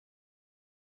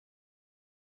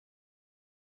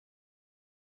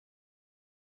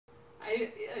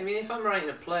I mean, if I'm writing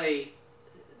a play,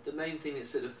 the main thing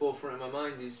that's at the forefront of my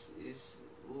mind is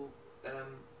well,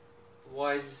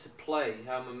 why is this a play?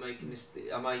 How am I making this?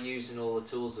 Am I using all the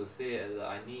tools of theatre that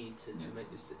I need to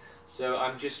make this? So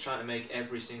I'm just trying to make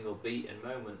every single beat and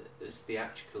moment as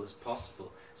theatrical as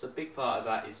possible. So a big part of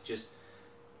that is just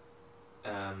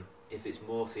if it's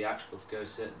more theatrical to go a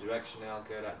certain direction, then I'll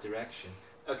go that direction.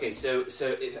 Okay, so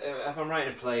if I'm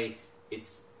writing a play,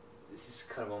 this is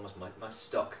kind of almost my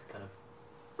stock kind of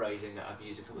phrasing that I've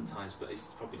used a couple of times, but it's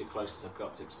probably the closest I've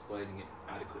got to explaining it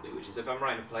adequately, which is if I'm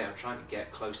writing a play, I'm trying to get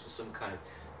close to some kind of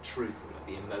truth. It might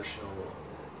be emotional, or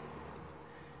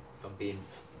if I'm being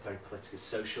very politically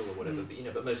social or whatever,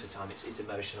 but most of the time it's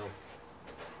emotional.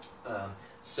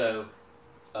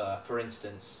 For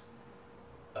instance,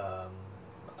 I'll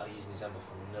use an example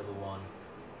from another one.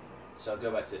 So I'll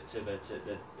go back to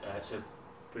the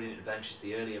Brilliant Adventures,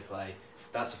 the earlier play.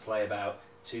 That's a play about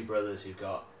two brothers who've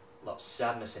got a lot of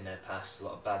sadness in their past, a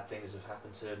lot of bad things have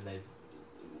happened to them.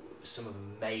 Some of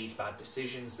them made bad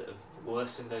decisions that have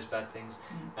worsened those bad things.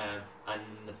 And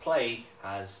the play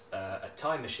has a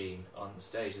time machine on the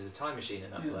stage. There's a time machine in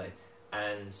that play,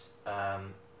 and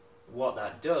what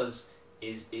that does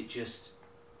is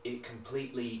it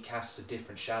completely casts a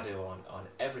different shadow on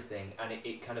everything, and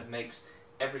it kind of makes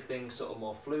everything sort of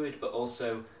more fluid, but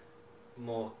also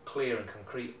more clear and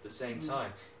concrete at the same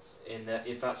time. In that,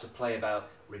 if that's a play about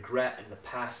regret and the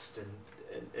past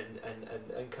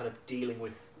and kind of dealing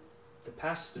with the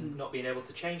past and not being able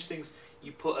to change things,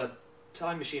 you put a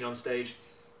time machine on stage.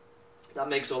 That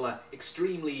makes all that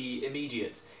extremely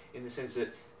immediate, in the sense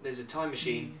that there's a time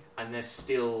machine and they're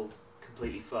still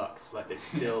completely fucked. Like, it's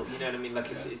still, you know what I mean? Like,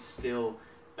 it's still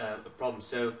a problem.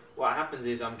 So what happens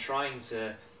is I'm trying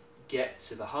to get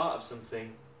to the heart of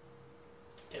something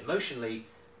emotionally,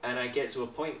 and I get to a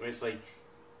point where it's like,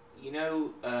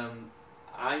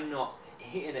 I'm not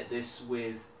hitting at this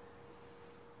with,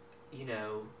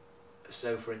 a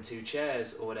sofa and two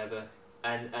chairs or whatever,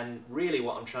 and really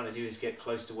what I'm trying to do is get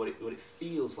close to what it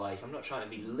feels like. I'm not trying to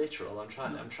be literal. I'm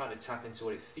trying to tap into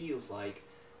what it feels like,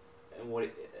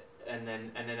 and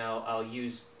then I'll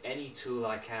use any tool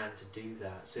I can to do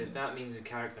that. So if that means a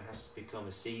character has to become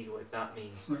a seagull, if that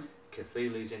means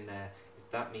Cthulhu's in there,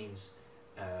 if that means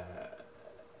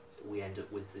we end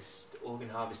up with this organ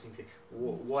harvesting thing,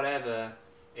 whatever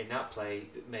in that play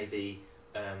it may be,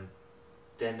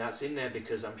 then that's in there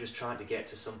because I'm just trying to get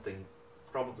to something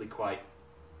probably quite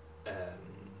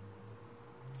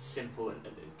simple and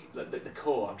the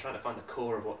core. I'm trying to find the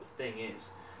core of what the thing is.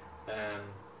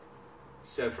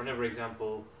 So for another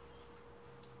example,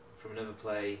 from another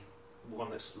play, one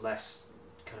that's less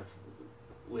kind of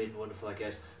weird and wonderful, I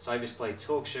guess. So I just played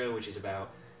Talk Show, which is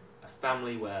about a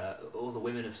family where all the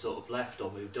women have sort of left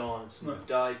or moved on, and some have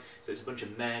died. So it's a bunch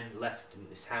of men left in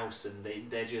this house, and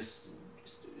they're just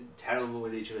terrible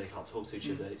with each other. They can't talk to each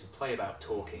other. It's a play about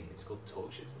talking. It's called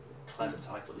Talk Show. Clever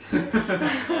title, isn't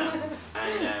it?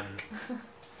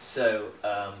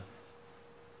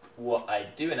 What I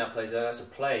do in that play is that's a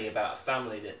play about a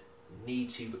family that need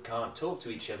to but can't talk to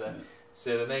each other.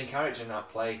 So the main character in that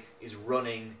play is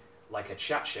running like a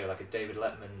chat show, like a David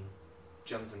Letterman,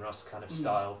 Jonathan Ross kind of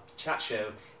style chat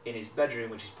show in his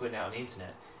bedroom, which he's putting out on the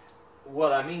internet. What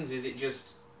that means is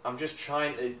I'm just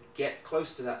trying to get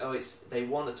close to that. They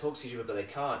want to talk to each other but they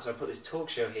can't. So I put this talk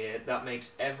show here that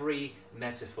makes every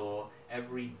metaphor,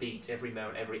 every beat, every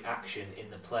moment, every action in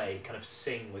the play kind of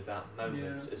sing with that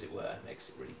moment, as it were, and makes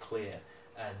it really clear.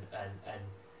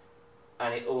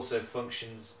 And it also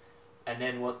functions. And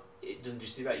then what it doesn't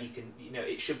just do that. You can,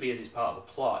 it should be as it's part of a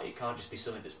plot. It can't just be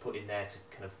something that's put in there to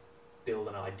kind of build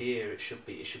an idea. It should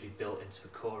be built into the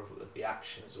core of the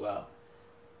action as well.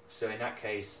 So in that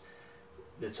case,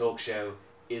 the talk show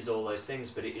is all those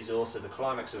things, but it is also the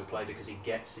climax of a play because he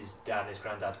gets his dad and his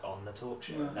granddad on the talk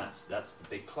show. And that's the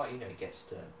big plot. He gets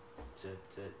to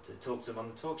talk to them on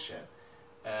the talk show.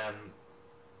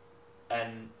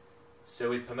 And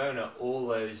so with Pomona, all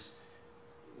those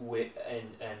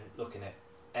and looking at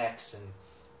X, and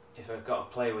if I've got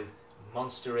to play with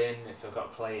Monster in, if I've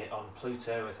got to play it on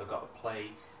Pluto, if I've got to play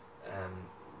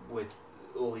with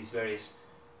all these various,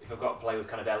 if I've got to play with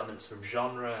kind of elements from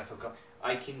genre, if I've got,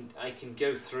 I can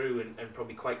go through and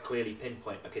probably quite clearly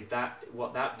pinpoint, okay,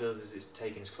 what that does is it's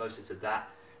taking us closer to that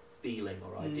feeling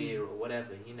or idea or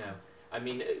whatever, I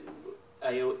mean,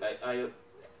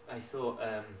 I thought,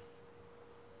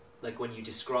 like when you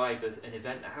describe an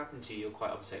event that happened to you, you'll quite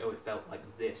often say, it felt like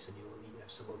this, and you have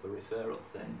some of a referral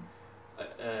thing.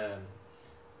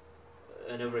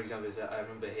 Another example is that I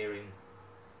remember hearing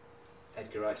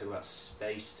Edgar Wright talk about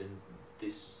Spaced, and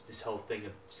this whole thing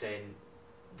of saying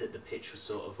that the pitch was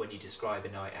sort of, when you describe a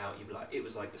night out, you'd be like, it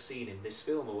was like the scene in this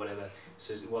film or whatever.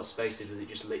 So what Space did was it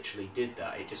just literally did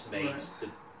that. It just made the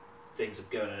things of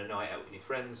going on a night out with your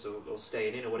friends or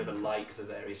staying in or whatever, like for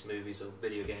various movies or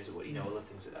video games or what, you know, all the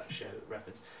things that show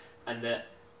reference, and that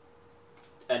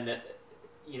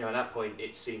you know, at that point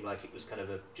it seemed like it was kind of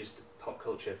just a pop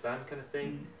culture fan kind of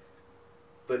thing.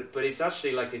 But it's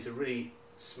actually like, it's a really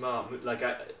smart, like,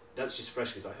 that's just fresh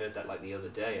because I heard that like the other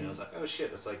day and I was like, oh shit,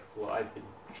 that's like what I've been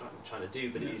trying to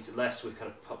do. But it's less with kind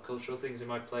of pop cultural things in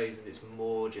my plays, and it's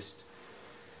more just,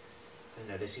 I don't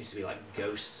know, there seems to be like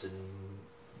ghosts and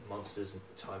monsters and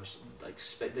times, like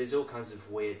there's all kinds of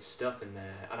weird stuff in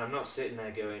there, and I'm not sitting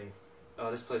there going,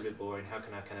 oh, this play's a bit boring, how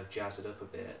can I kind of jazz it up a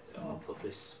bit, I'll put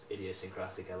this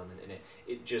idiosyncratic element in it.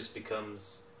 It just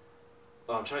becomes,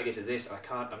 oh, I'm trying to get to this,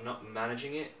 I'm not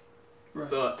managing it. Right.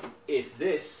 But if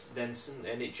this, then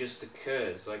and it just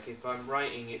occurs. Like if I'm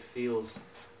writing, it feels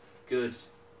good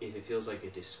if it feels like a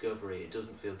discovery. It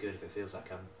doesn't feel good if it feels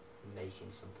like I'm making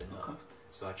something up.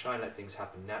 So I try and let things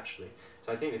happen naturally.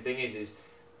 So I think the thing is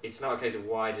it's not a case of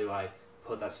why do I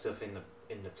put that stuff in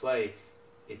the play.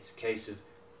 It's a case of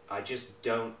I just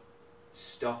don't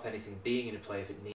stop anything being in a play if it needs